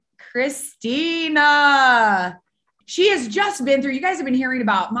Christina. She has just been through, you guys have been hearing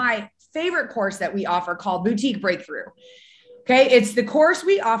about my favorite course that we offer called Boutique Breakthrough. Okay. It's the course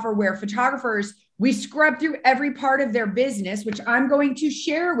we offer where photographers, we scrub through every part of their business, which I'm going to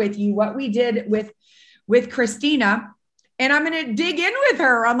share with you what we did with Christina. And I'm going to dig in with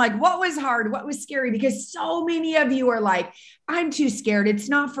her on like, what was hard, what was scary, because so many of you are like, I'm too scared. It's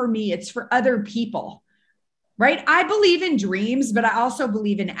not for me. It's for other people, right? I believe in dreams, but I also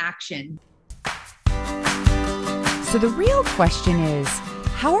believe in action. So the real question is,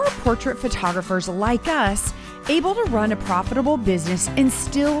 how are portrait photographers like us able to run a profitable business and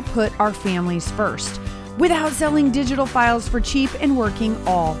still put our families first without selling digital files for cheap and working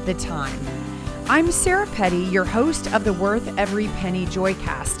all the time? I'm Sarah Petty, your host of the Worth Every Penny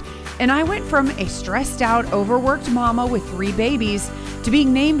Joycast, and I went from a stressed out, overworked mama with 3 babies to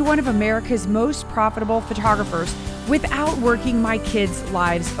being named one of America's most profitable photographers without working my kids'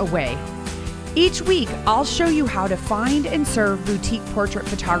 lives away. Each week, I'll show you how to find and serve boutique portrait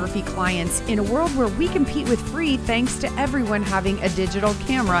photography clients in a world where we compete with free thanks to everyone having a digital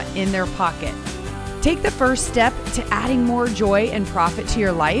camera in their pocket. Take the first step to adding more joy and profit to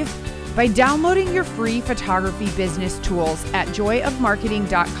your life by downloading your free photography business tools at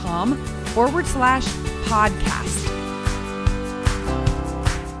joyofmarketing.com/podcast.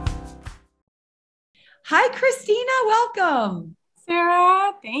 Hi, Christina. Welcome.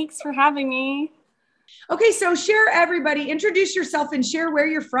 Sarah, thanks for having me. Okay, so share everybody, introduce yourself and share where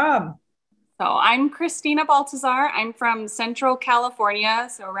you're from. So I'm Christina Baltazar. I'm from Central California,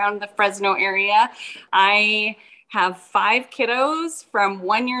 so around the Fresno area. I have 5 kiddos from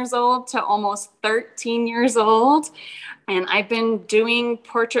 1 year old to almost 13 years old. And I've been doing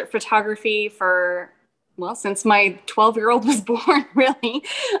portrait photography since my 12-year-old was born, really.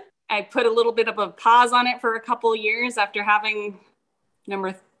 I put a little bit of a pause on it for a couple of years after having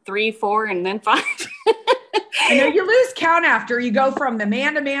number 3, 4, and then 5. I know you lose count after you go from the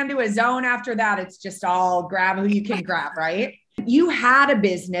man to man to a zone. After that, it's just all grab who you can grab, right? You had a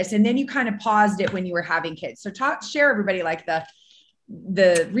business and then you kind of paused it when you were having kids. So share everybody like the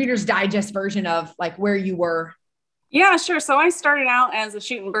Reader's Digest version of like where you were. Yeah, sure. So I started out as a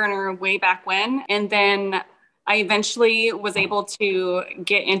shoot and burner way back when, and then I eventually was able to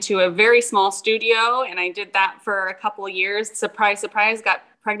get into a very small studio, and I did that for a couple of years. Surprise, surprise, got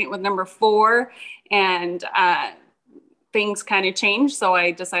pregnant with number 4, and things kind of changed. So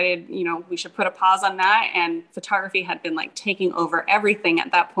I decided, we should put a pause on that. And photography had been like taking over everything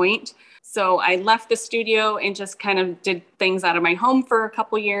at that point. So I left the studio and just kind of did things out of my home for a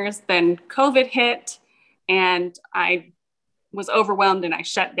couple of years. Then COVID hit and I was overwhelmed and I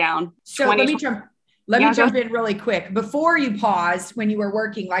shut down. So let me jump in really quick. Before you paused, when you were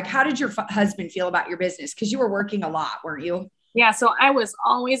working, like how did your husband feel about your business? Because you were working a lot, weren't you? Yeah. So I was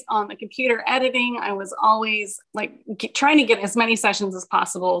always on the computer editing. I was always like trying to get as many sessions as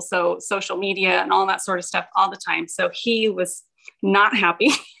possible. So social media and all that sort of stuff all the time. So he was not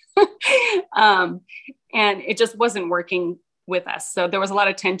happy. And it just wasn't working with us. So there was a lot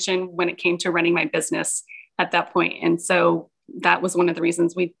of tension when it came to running my business at that point. And so that was one of the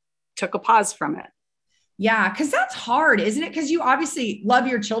reasons we took a pause from it. Yeah. Cause that's hard, isn't it? Cause you obviously love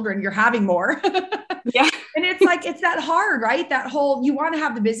your children. You're having more. Yeah. And it's like, it's that hard, right? That whole, you want to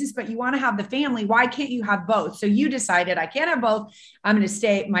have the business, but you want to have the family. Why can't you have both? So you decided I can't have both. I'm going to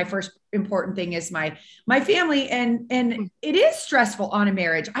stay. My first important thing is my family. And it is stressful on a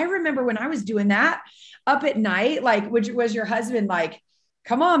marriage. I remember when I was doing that up at night, like, which was your husband, like,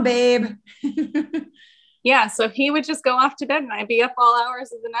 come on, babe. Yeah. So he would just go off to bed and I'd be up all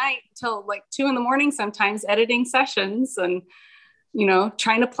hours of the night till like 2 a.m, sometimes editing sessions and,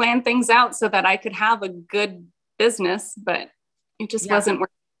 trying to plan things out so that I could have a good business, but it just wasn't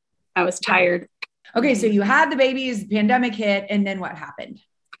working. I was tired. Okay. So you had the babies, the pandemic hit, and then what happened?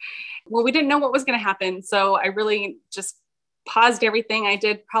 Well, we didn't know what was going to happen. So I really just paused everything. I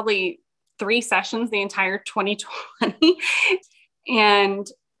did probably 3 sessions the entire 2020. And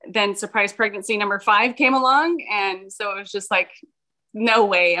then surprise pregnancy number 5 came along. And so it was just like, no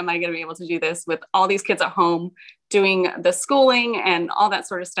way am I going to be able to do this with all these kids at home doing the schooling and all that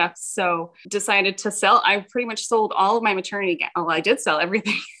sort of stuff. So decided to sell. I pretty much sold all of my maternity gowns. Well, I did sell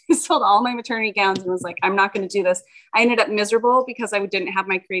everything. Sold all my maternity gowns and was like, I'm not going to do this. I ended up miserable because I didn't have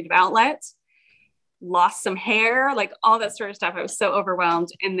my creative outlet, lost some hair, like all that sort of stuff. I was so overwhelmed.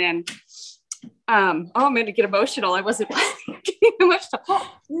 And then I'm going to get emotional. I wasn't getting emotional.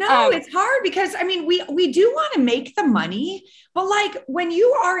 No, it's hard because we do want to make the money, but like when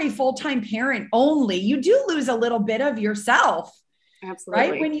you are a full-time parent only, you do lose a little bit of yourself.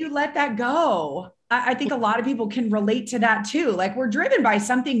 Absolutely. Right? When you let that go. I think a lot of people can relate to that too. Like we're driven by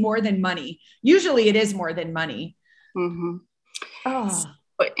something more than money. Usually it is more than money. Mm-hmm. Oh.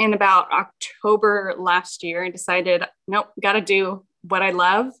 In about October last year, I decided, nope, got to do what I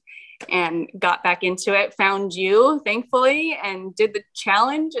love, and got back into it. Found you, thankfully, and did the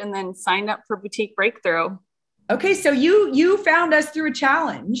challenge, and then signed up for Boutique Breakthrough. Okay. So you found us through a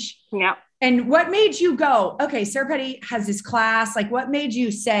challenge. Yeah. And what made you go, okay, Sarah Petty has this class. Like what made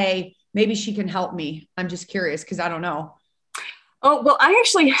you say, maybe she can help me? I'm just curious because I don't know. Oh, well, I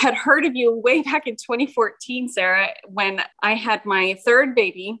actually had heard of you way back in 2014, Sarah, when I had my third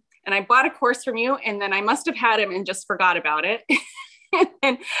baby, and I bought a course from you, and then I must have had him and just forgot about it.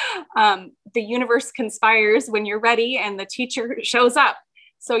 And the universe conspires when you're ready and the teacher shows up.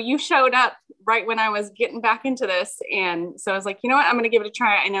 So you showed up right when I was getting back into this. And so I was like, you know what, I'm going to give it a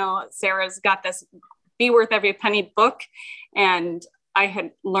try. I know Sarah's got this Be Worth Every Penny book, and I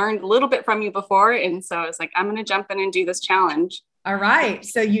had learned a little bit from you before. And so I was like, I'm going to jump in and do this challenge. All right.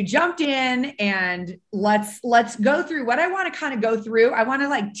 So you jumped in, and let's go through what I want to kind of go through. I want to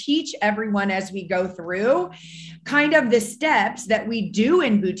like teach everyone as we go through kind of the steps that we do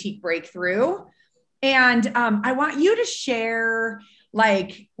in Boutique Breakthrough. And I want you to share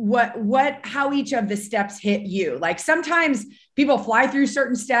like how each of the steps hit you. Like sometimes people fly through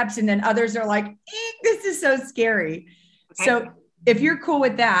certain steps and then others are like, this is so scary. Okay. So if you're cool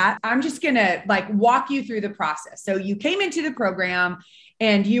with that, I'm just going to like walk you through the process. So you came into the program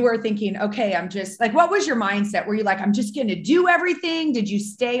and you were thinking, okay, I'm just like, what was your mindset? Were you like, I'm just going to do everything? Did you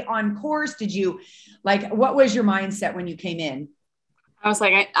stay on course? Did you like, what was your mindset when you came in? I was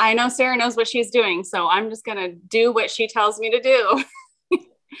like, I know Sarah knows what she's doing, so I'm just going to do what she tells me to do.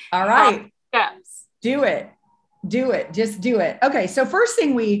 All right. Steps. Do it. Just do it. Okay. So first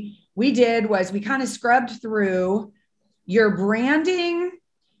thing we did was we kind of scrubbed through your branding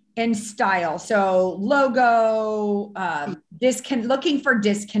and style. So logo, looking for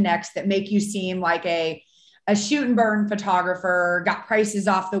disconnects that make you seem like a shoot and burn photographer, got prices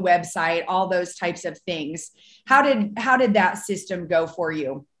off the website, all those types of things. How did that system go for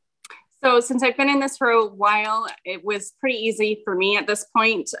you? So since I've been in this for a while, it was pretty easy for me at this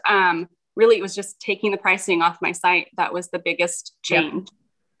point. Really, it was just taking the pricing off my site. That was the biggest change.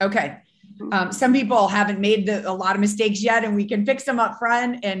 Yep. Okay. Some people haven't made a lot of mistakes yet, and we can fix them up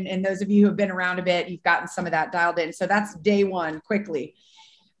front. And those of you who have been around a bit, you've gotten some of that dialed in. So that's day one quickly.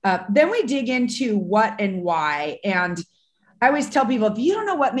 Then we dig into what and why. And I always tell people, if you don't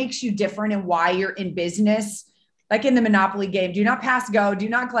know what makes you different and why you're in business, like in the Monopoly game, do not pass go, do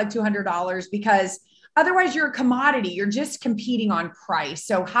not collect $200, because otherwise you're a commodity. You're just competing on price.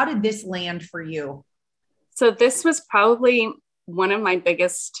 So how did this land for you? So this was probably one of my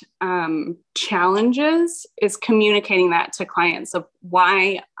biggest challenges, is communicating that to clients of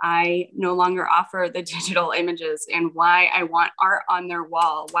why I no longer offer the digital images and why I want art on their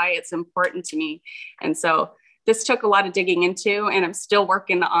wall, why it's important to me. And so this took a lot of digging into, and I'm still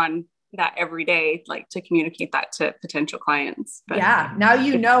working on that every day, like to communicate that to potential clients. But yeah, now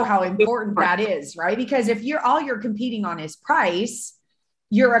you know how important that is, right? Because if all you're competing on is price,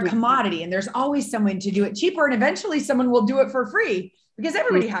 you're a commodity, and there's always someone to do it cheaper. And eventually someone will do it for free because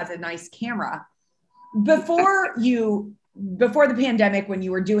everybody has a nice camera. Before the pandemic, when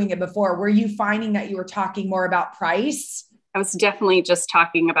you were doing it before, were you finding that you were talking more about price? I was definitely just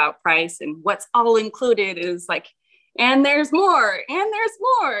talking about price, and what's all included is like, and there's more, and there's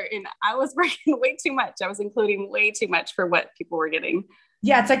more. And I was working way too much. I was including way too much for what people were getting.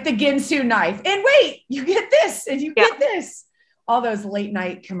 Yeah. It's like the Ginsu knife. And wait, you get this and you get this. All those late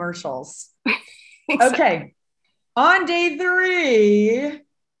night commercials. Exactly. Okay. On day 3,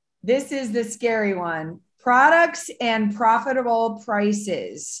 this is the scary one: products and profitable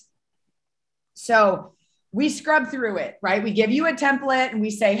prices. So we scrub through it, right? We give you a template and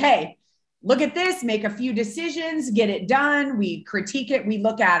we say, hey, look at this, make a few decisions, get it done. We critique it. We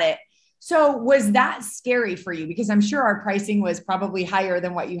look at it. So was that scary for you? Because I'm sure our pricing was probably higher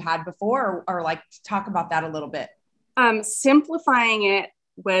than what you had before, or like talk about that a little bit. Simplifying it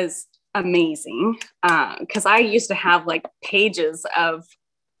was amazing, because I used to have like pages of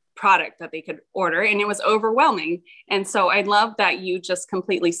product that they could order, and it was overwhelming. And so I love that you just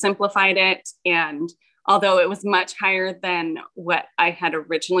completely simplified it. And although it was much higher than what I had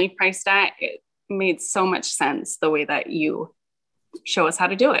originally priced at, it made so much sense the way that you show us how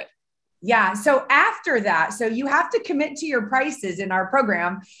to do it. Yeah. So after that, so you have to commit to your prices in our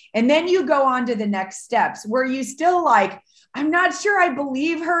program, and then you go on to the next steps. Were you still like, I'm not sure I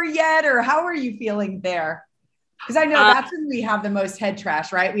believe her yet, or how are you feeling there? Because I know that's when we have the most head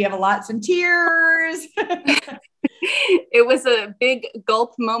trash, right? We have some tears. It was a big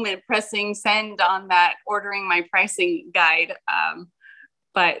gulp moment pressing send on that ordering my pricing guide.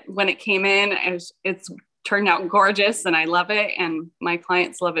 But when it came in, it's turned out gorgeous and I love it. And my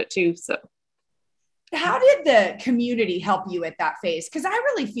clients love it too. So how did the community help you at that phase? Because I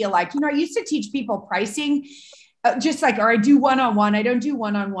really feel like, I used to teach people pricing just like, or I do one-on-one. I don't do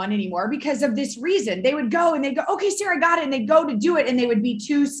one-on-one anymore because of this reason. They would go and they go, okay, Sarah, I got it. And they go to do it. And they would be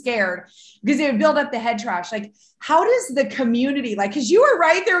too scared because they would build up the head trash. Like, how does the community, like, cause you were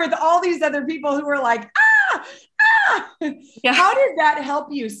right there with all these other people who were like, yeah. How did that help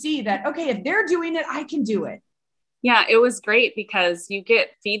you see that, okay, if they're doing it, I can do it? Yeah, it was great because you get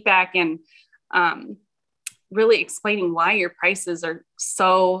feedback and really explaining why your prices are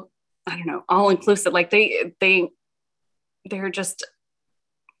so, I don't know, all inclusive. Like they're just,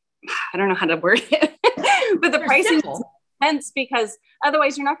 I don't know how to word it, but the pricing is intense because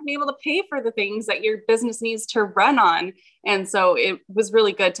otherwise you're not going to be able to pay for the things that your business needs to run on. And so it was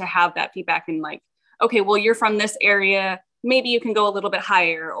really good to have that feedback and like, okay, well, you're from this area. Maybe you can go a little bit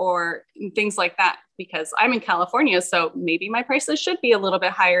higher or things like that because I'm in California. So maybe my prices should be a little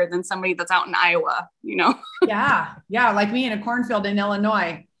bit higher than somebody that's out in Iowa, Yeah. Yeah. Like me in a cornfield in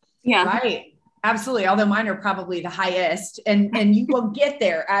Illinois. Yeah. Right. Absolutely. Although mine are probably the highest and you will get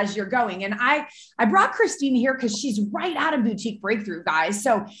there as you're going. And I brought Christina here because she's right out of Boutique Breakthrough, guys.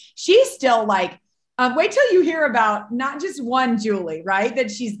 So she's still like, wait till you hear about not just one Julie, right,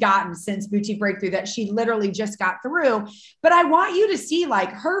 that she's gotten since Boutique Breakthrough that she literally just got through. But I want you to see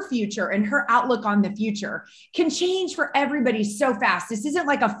like her future and her outlook on the future can change for everybody so fast. This isn't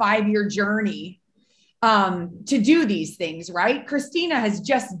like a 5-year journey to do these things, right? Christina has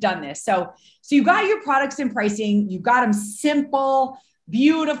just done this. So you got your products and pricing, you got them simple,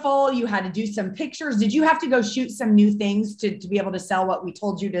 beautiful. You had to do some pictures. Did you have to go shoot some new things to be able to sell what we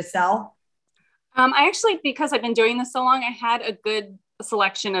told you to sell? I actually, because I've been doing this so long, I had a good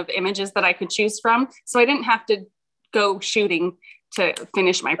selection of images that I could choose from. So I didn't have to go shooting to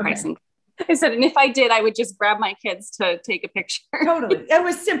finish my pricing. I said, and if I did, I would just grab my kids to take a picture. Totally. It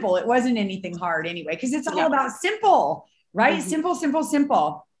was simple. It wasn't anything hard anyway, because it's all about simple, right? Mm-hmm. Simple, simple,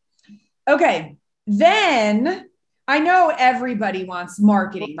 simple. Okay. Then I know everybody wants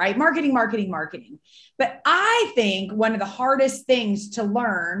marketing, right? Marketing. But I think one of the hardest things to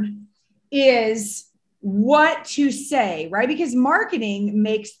learn is what to say, right? Because marketing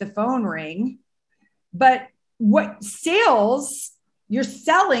makes the phone ring, but what sales, you're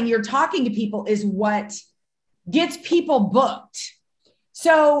selling, you're talking to people is what gets people booked.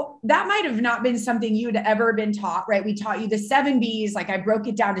 So that might have not been something you'd ever been taught, right? We taught you the 7 B's. Like I broke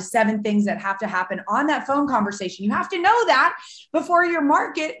it down to 7 things that have to happen on that phone conversation. You have to know that before your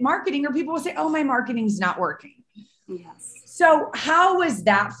marketing, or people will say, oh, my marketing's not working. Yes. So how was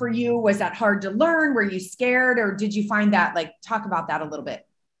that for you? Was that hard to learn? Were you scared, or did you find that, like, talk about that a little bit?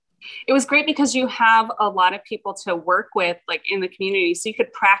 It was great because you have a lot of people to work with, like in the community. So you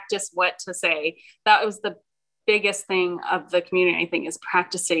could practice what to say. That was the biggest thing of the community, I think, is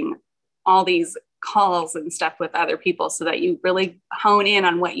practicing all these calls and stuff with other people so that you really hone in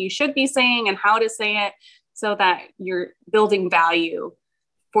on what you should be saying and how to say it so that you're building value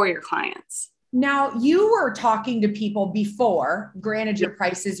for your clients. Now, you were talking to people before, granted your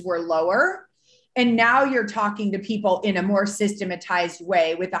prices were lower, and now you're talking to people in a more systematized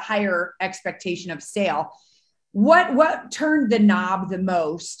way with a higher expectation of sale. What turned the knob the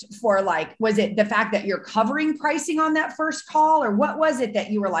most for, like, was it the fact that you're covering pricing on that first call, or what was it that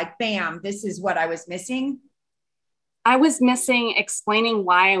you were like, bam, this is what I was missing? I was missing explaining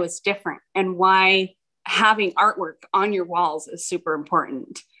why I was different and why having artwork on your walls is super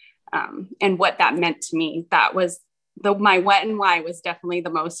important. And what that meant to me. That was my what and why was definitely the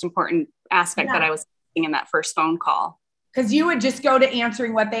most important aspect that I was in that first phone call. Because you would just go to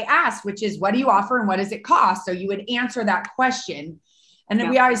answering what they asked, which is, what do you offer and what does it cost? So you would answer that question. And then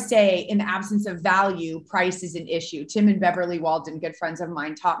we always say, in the absence of value, price is an issue. Tim and Beverly Walden, good friends of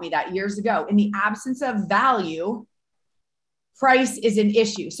mine, taught me that years ago. In the absence of value, price is an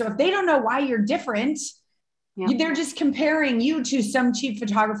issue. So if they don't know why you're different, they're just comparing you to some cheap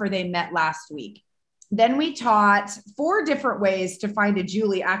photographer they met last week. Then we taught 4 different ways to find a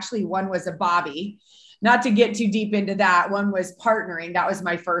Julie. Actually, one was a Bobby. Not to get too deep into that. One was partnering. That was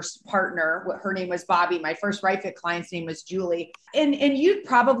my first partner. Her name was Bobby. My first Right Fit client's name was Julie. And you'd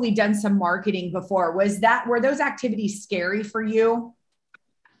probably done some marketing before. Were those activities scary for you?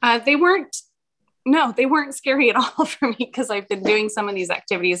 They weren't scary at all for me because I've been doing some of these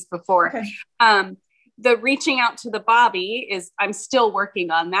activities before. Okay. The reaching out to the Bobby I'm still working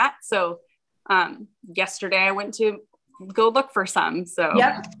on that. So yesterday I went to go look for some. So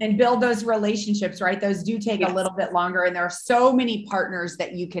yep. And build those relationships, right? Those do take a little bit longer, and there are so many partners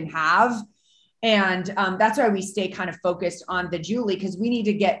that you can have. And that's why we stay kind of focused on the Julie, because we need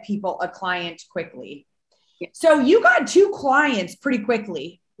to get people a client quickly. Yeah. So you got 2 clients pretty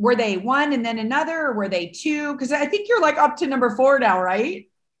quickly. Were they 1 and then another, or were they 2? Because I think you're like up to number 4 now, right?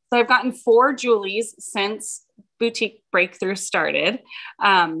 So I've gotten 4 Julies since Boutique Breakthrough started,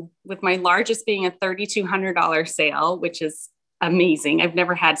 with my largest being a $3,200 sale, which is amazing. I've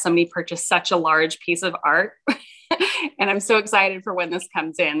never had somebody purchase such a large piece of art. And I'm so excited for when this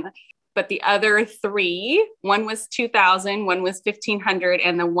comes in. But the other 3, one was $2,000, one was $1,500,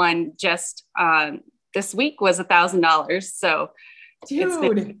 and the one just this week was $1,000. So it's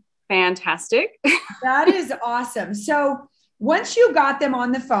been fantastic. That is awesome. So once you got them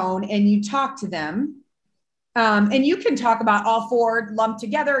on the phone and you talked to them, and you can talk about all 4 lumped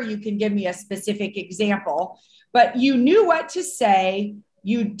together, you can give me a specific example, but you knew what to say.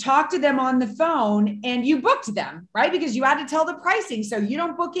 You talked to them on the phone and you booked them, right? Because you had to tell the pricing. So you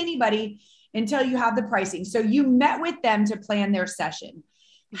don't book anybody until you have the pricing. So you met with them to plan their session.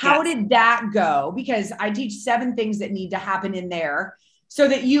 How did that go? Because I teach 7 things that need to happen in there so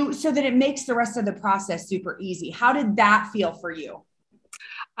that it makes the rest of the process super easy. How did that feel for you?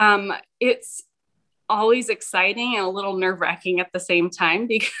 It's always exciting and a little nerve-wracking at the same time,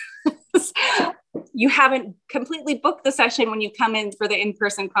 because you haven't completely booked the session when you come in for the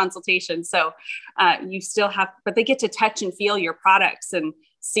in-person consultation. So you still have, but they get to touch and feel your products and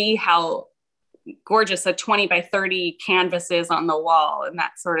see how gorgeous a 20 by 30 canvas is on the wall and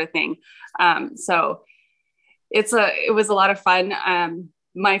that sort of thing. So it was a lot of fun.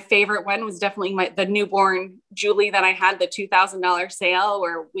 My favorite one was definitely the newborn Julie that I had, the $2,000 sale,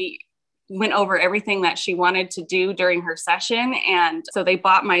 where we went over everything that she wanted to do during her session. And so they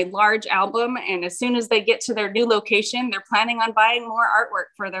bought my large album. And as soon as they get to their new location, they're planning on buying more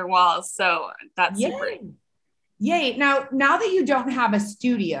artwork for their walls. So that's super. Yay. Now that you don't have a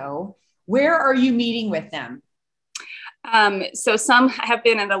studio, where are you meeting with them? So some have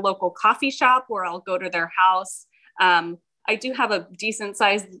been at a local coffee shop where I'll go to their house. I do have a decent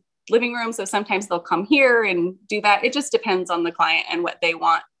sized living room. So sometimes they'll come here and do that. It just depends on the client and what they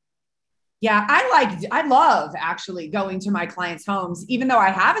want. Yeah, I love actually going to my clients' homes, even though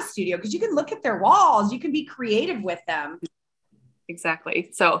I have a studio, because you can look at their walls, you can be creative with them. Exactly.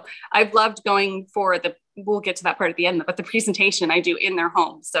 So I've loved going for we'll get to that part at the end, but the presentation I do in their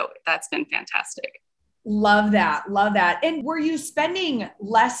home. So that's been fantastic. Love that. Love that. And were you spending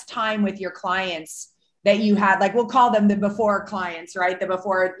less time with your clients that you had, like we'll call them the before clients, right? The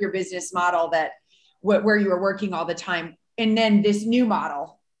before your business model where you were working all the time. And then this new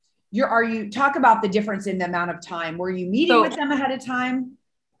model. Talk about the difference in the amount of time. Were you meeting with them ahead of time?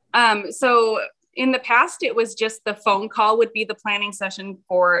 So in the past, it was just the phone call would be the planning session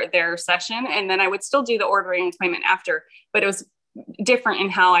for their session. And then I would still do the ordering appointment after, but it was different in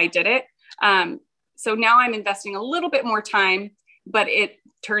how I did it. So now I'm investing a little bit more time, but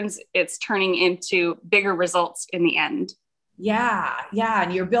it's turning into bigger results in the end. Yeah. Yeah.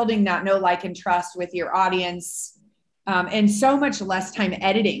 And you're building that know, like, and trust with your audience. And so much less time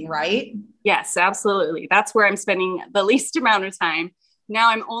editing, right? Yes, absolutely. That's where I'm spending the least amount of time. Now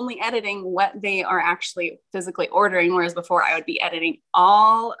I'm only editing what they are actually physically ordering, whereas before I would be editing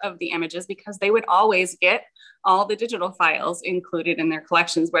all of the images because they would always get all the digital files included in their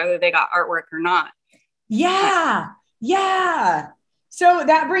collections, whether they got artwork or not. Yeah. Yeah. So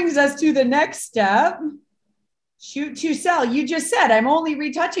that brings us to the next step. Shoot to sell. You just said, I'm only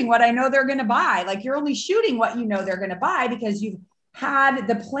retouching what I know they're going to buy. Like you're only shooting what you know they're going to buy because you've had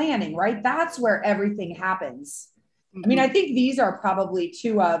the planning, right? That's where everything happens. Mm-hmm. I mean, I think these are probably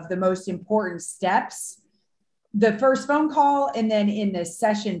 2 of the most important steps. The first phone call and then in the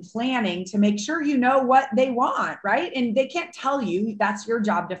session planning to make sure you know what they want, right? And they can't tell you. That's your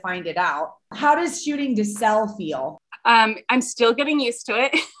job to find it out. How does shooting to sell feel? I'm still getting used to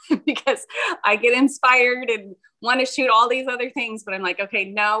it because I get inspired and want to shoot all these other things, but I'm like, okay,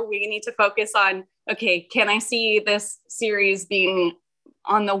 no, we need to focus on, okay, can I see this series being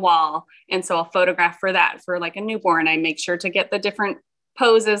on the wall? And so I'll photograph for that. For like a newborn, I make sure to get the different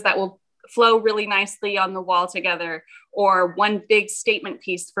poses that will flow really nicely on the wall together, or one big statement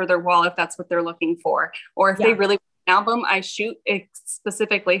piece for their wall if that's what they're looking for. Or if they really want an album, I shoot it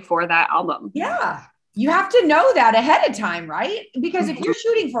specifically for that album. Yeah. You have to know that ahead of time, right? Because if you're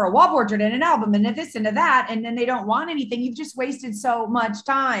shooting for a wall portrait and an album and this and that, and then they don't want anything, you've just wasted so much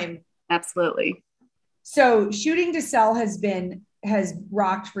time. Absolutely. So shooting to sell has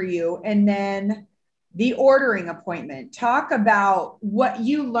rocked for you. And then the ordering appointment. Talk about what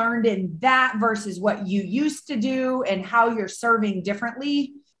you learned in that versus what you used to do and how you're serving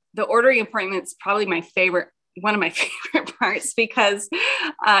differently. The ordering appointment is probably one of my favorite parts, because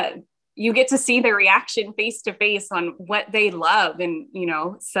you get to see their reaction face to face on what they love. And,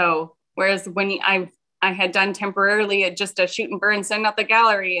 so whereas when I had done temporarily just a shoot and burn, send out the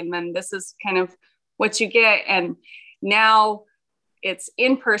gallery, and then this is kind of what you get. And now it's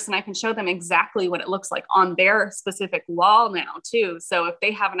in person, I can show them exactly what it looks like on their specific wall now too. So if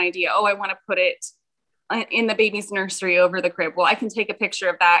they have an idea, I want to put it in the baby's nursery over the crib, well, I can take a picture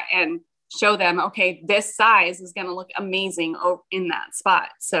of that and show them, okay, this size is going to look amazing in that spot.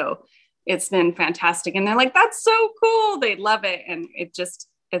 So it's been fantastic. And they're like, that's so cool. They love it. And it's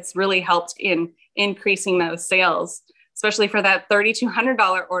really helped in increasing those sales, especially for that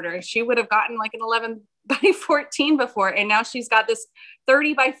 $3,200 order. She would have gotten like an 11 by 14 before. And now she's got this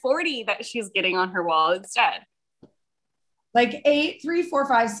 30 by 40 that she's getting on her wall instead. Like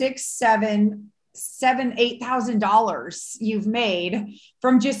 $8,000 you've made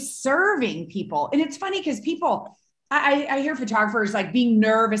from just serving people. And it's funny because people, I hear photographers like being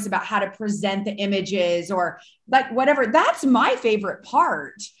nervous about how to present the images or like whatever. That's my favorite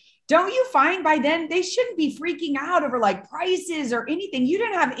part. Don't you find by then they shouldn't be freaking out over like prices or anything? You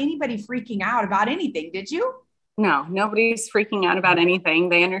didn't have anybody freaking out about anything, did you? No, nobody's freaking out about anything.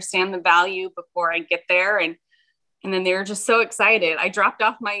 They understand the value before I get there. And then they were just so excited. I dropped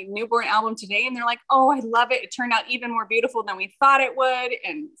off my newborn album today and they're like, oh, I love it. It turned out even more beautiful than we thought it would.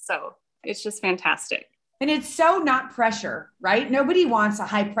 And so it's just fantastic. And it's so not pressure, right? Nobody wants a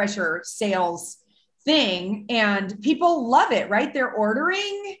high pressure sales thing and people love it, right? They're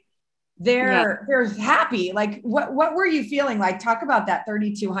ordering, they're happy. Like what were you feeling like? Talk about that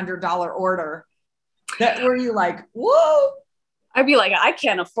 $3,200 order. That were you like, whoa? I'd be like, I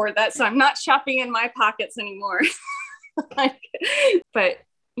can't afford that. So I'm not shopping in my pockets anymore. But,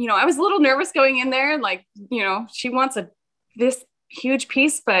 I was a little nervous going in there. Like, she wants this huge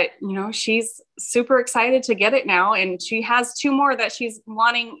piece, but, she's super excited to get it now. And she has 2 more that she's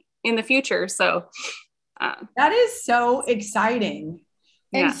wanting in the future. So that is so exciting.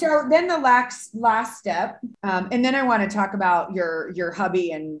 And so then the last step, and then I want to talk about your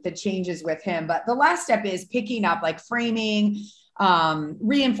hubby and the changes with him. But the last step is picking up like framing,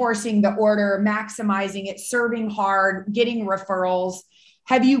 reinforcing the order, maximizing it, serving hard, getting referrals.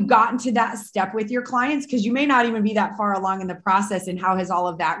 Have you gotten to that step with your clients? Because you may not even be that far along in the process. And how has all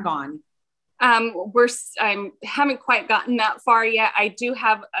of that gone? I haven't quite gotten that far yet. I do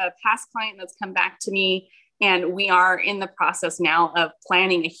have a past client that's come back to me, and we are in the process now of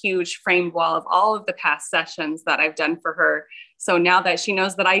planning a huge framed wall of all of the past sessions that I've done for her. So now that she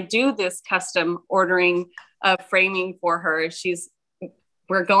knows that I do this custom ordering of framing for her,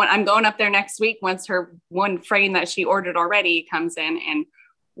 I'm going up there next week once her one frame that she ordered already comes in, and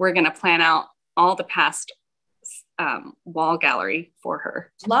we're going to plan out all the past wall gallery for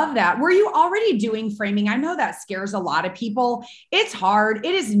her. Love that. Were you already doing framing? I know that scares a lot of people. It's hard.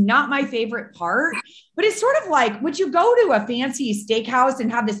 It is not my favorite part, but it's sort of like, would you go to a fancy steakhouse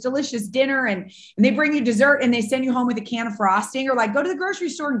and have this delicious dinner and they bring you dessert and they send you home with a can of frosting, or like go to the grocery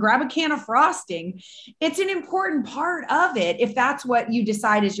store and grab a can of frosting? It's an important part of it if that's what you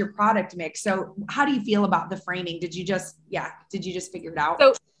decide is your product mix. So how do you feel about the framing? Did you just figure it out?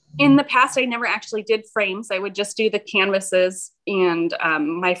 So in the past, I never actually did frames. I would just do the canvases, and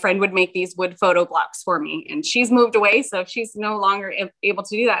my friend would make these wood photo blocks for me, and she's moved away, so she's no longer able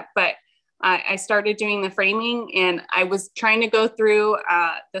to do that. But I started doing the framing, and I was trying to go through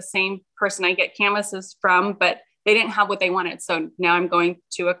the same person I get canvases from, but they didn't have what they wanted. So now I'm going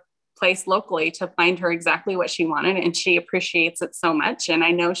to a place locally to find her exactly what she wanted, and she appreciates it so much. And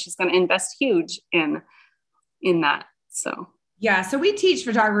I know she's going to invest huge in that. So. Yeah. So we teach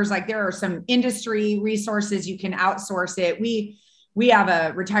photographers, like there are some industry resources, you can outsource it. We have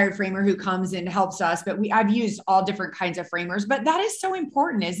a retired framer who comes and helps us, but I've used all different kinds of framers, but that is so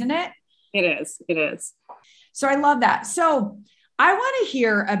important, isn't it? It is. So I love that. So I want to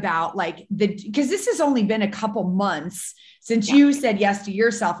hear about because this has only been a couple months since you said yes to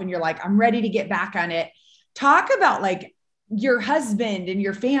yourself and you're like, I'm ready to get back on it. Talk about like your husband and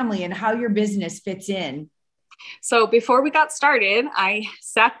your family and how your business fits in. So before we got started, I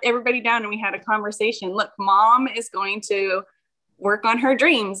sat everybody down and we had a conversation. Look, Mom is going to work on her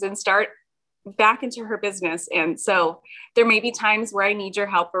dreams and start back into her business. And so there may be times where I need your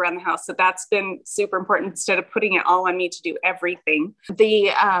help around the house. So that's been super important, instead of putting it all on me to do everything. The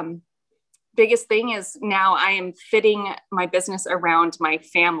biggest thing is now I am fitting my business around my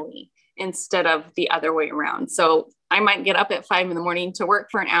family instead of the other way around. So I might get up at 5 a.m. to work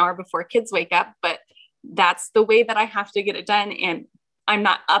for an hour before kids wake up, but that's the way that I have to get it done. And I'm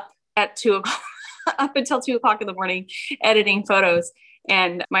not up at 2:00, up until 2:00 in the morning, editing photos.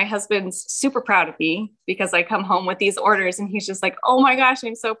 And my husband's super proud of me because I come home with these orders and he's just like, oh my gosh,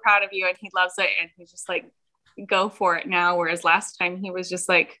 I'm so proud of you. And he loves it. And he's just like, go for it now. Whereas last time he was just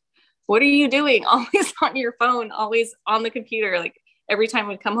like, what are you doing? Always on your phone, always on the computer. Like every time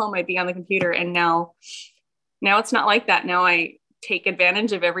we'd come home, I'd be on the computer. And now it's not like that. Now I take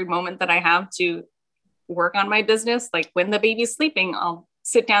advantage of every moment that I have to work on my business. Like when the baby's sleeping, I'll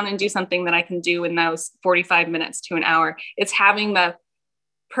sit down and do something that I can do in those 45 minutes to an hour. It's having the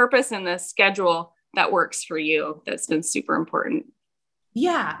purpose and the schedule that works for you that's been super important.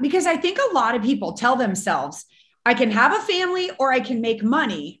 Yeah, because I think a lot of people tell themselves, I can have a family or I can make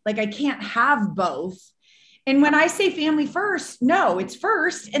money. Like I can't have both. And when I say family first, no, it's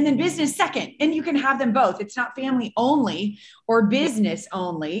first and then business second. And you can have them both. It's not family only or business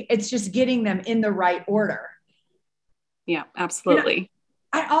only. It's just getting them in the right order. Yeah, absolutely.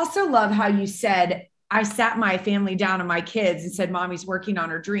 I also love how you said, I sat my family down and my kids and said, mommy's working on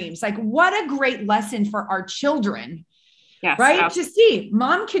her dreams. Like what a great lesson for our children. Yes, right. Absolutely. To see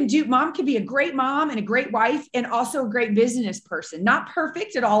mom can be a great mom and a great wife and also a great business person, not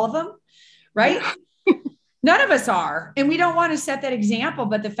perfect at all of them. Right. Yeah. None of us are. And we don't want to set that example.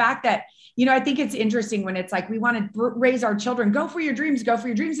 But the fact that, I think it's interesting when it's like, we want to raise our children, go for your dreams,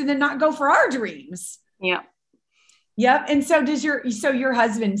 and then not go for our dreams. Yeah. Yep. And so your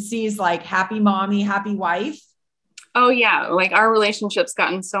husband sees like happy mommy, happy wife. Oh yeah. Like our relationship's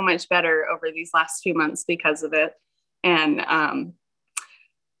gotten so much better over these last few months because of it. And,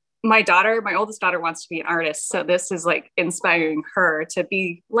 my oldest daughter wants to be an artist. So this is like inspiring her to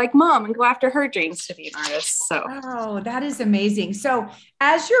be like mom and go after her dreams to be an artist. So, oh, that is amazing. So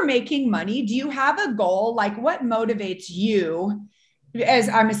as you're making money, do you have a goal? Like what motivates you? As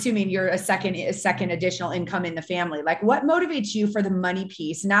I'm assuming you're a second additional income in the family, like what motivates you for the money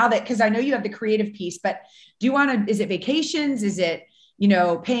piece now that, cause I know you have the creative piece, but is it vacations? Is it,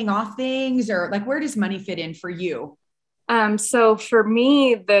 paying off things or like, where does money fit in for you? So for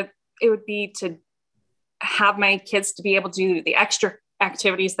me, it would be to have my kids to be able to do the extra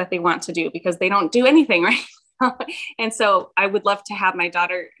activities that they want to do because they don't do anything right now. And so I would love to have my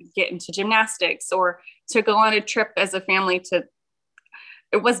daughter get into gymnastics or to go on a trip as a family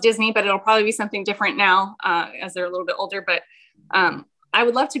it was Disney, but it'll probably be something different now as they're a little bit older. But I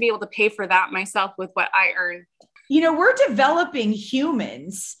would love to be able to pay for that myself with what I earn. We're developing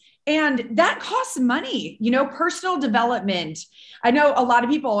humans and that costs money, personal development. I know a lot of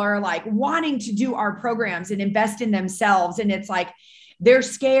people are like wanting to do our programs and invest in themselves. And it's like, they're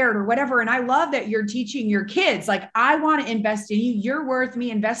scared or whatever. And I love that you're teaching your kids, like, I want to invest in you. You're worth me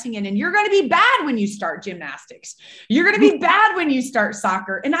investing in, and you're going to be bad when you start gymnastics. You're going to be bad when you start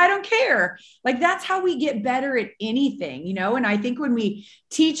soccer. And I don't care. Like, that's how we get better at anything, And I think when we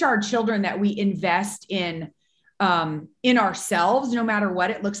teach our children that we invest in ourselves, no matter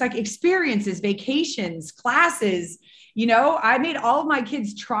what it looks like, experiences, vacations, classes, I made all of my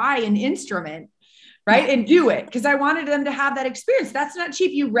kids try an instrument, right. And do it because I wanted them to have that experience. That's not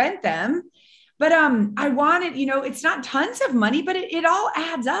cheap. You rent them, but I wanted, it's not tons of money, but it all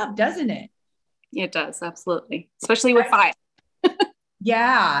adds up, doesn't it? It does. Absolutely. Especially with 5.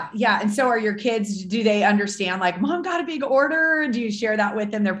 Yeah. Yeah. And so are your kids, do they understand like mom got a big order? Do you share that with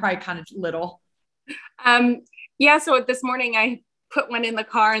them? They're probably kind of little. Yeah. So this morning I put one in the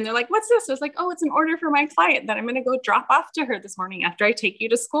car and they're like, what's this? I was like, oh, it's an order for my client that I'm going to go drop off to her this morning after I take you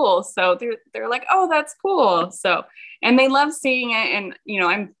to school. So they're like, oh, that's cool. So, and they love seeing it. And,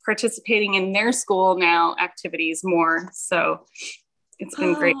 I'm participating in their school now activities more. So it's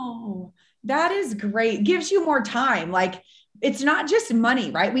been great. That is great. Gives you more time. Like it's not just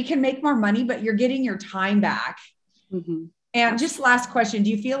money, right? We can make more money, but you're getting your time back. Mm-hmm. And just last question. Do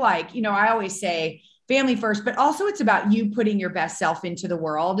you feel like, I always say, family first, but also it's about you putting your best self into the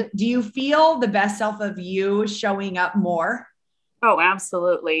world. Do you feel the best self of you showing up more? Oh,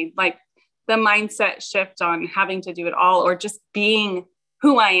 absolutely. Like the mindset shift on having to do it all or just being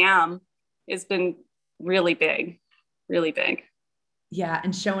who I am has been really big, really big. Yeah.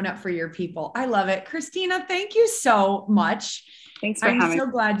 And showing up for your people. I love it. Christina, thank you so much. Thanks for having me. I'm so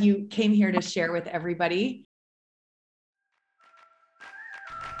glad you came here to share with everybody.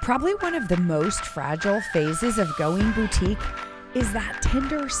 Probably one of the most fragile phases of going boutique is that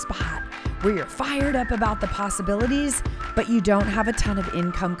tender spot where you're fired up about the possibilities, but you don't have a ton of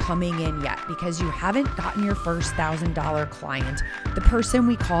income coming in yet because you haven't gotten your first $1,000 client, the person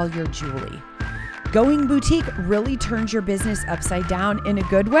we call your Julie. Going boutique really turns your business upside down in a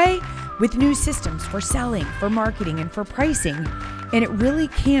good way with new systems for selling, for marketing, and for pricing. And it really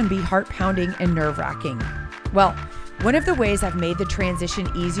can be heart-pounding and nerve-wracking. Well, one of the ways I've made the transition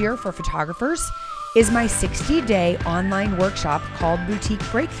easier for photographers is my 60-day online workshop called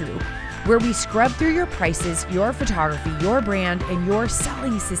Boutique Breakthrough, where we scrub through your prices, your photography, your brand, and your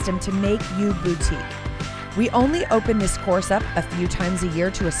selling system to make you boutique. We only open this course up a few times a year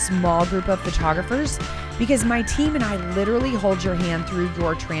to a small group of photographers because my team and I literally hold your hand through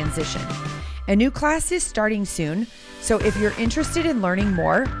your transition. A new class is starting soon, so if you're interested in learning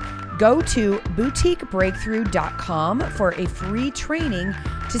more, go to boutiquebreakthrough.com for a free training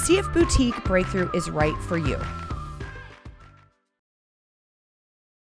to see if Boutique Breakthrough is right for you.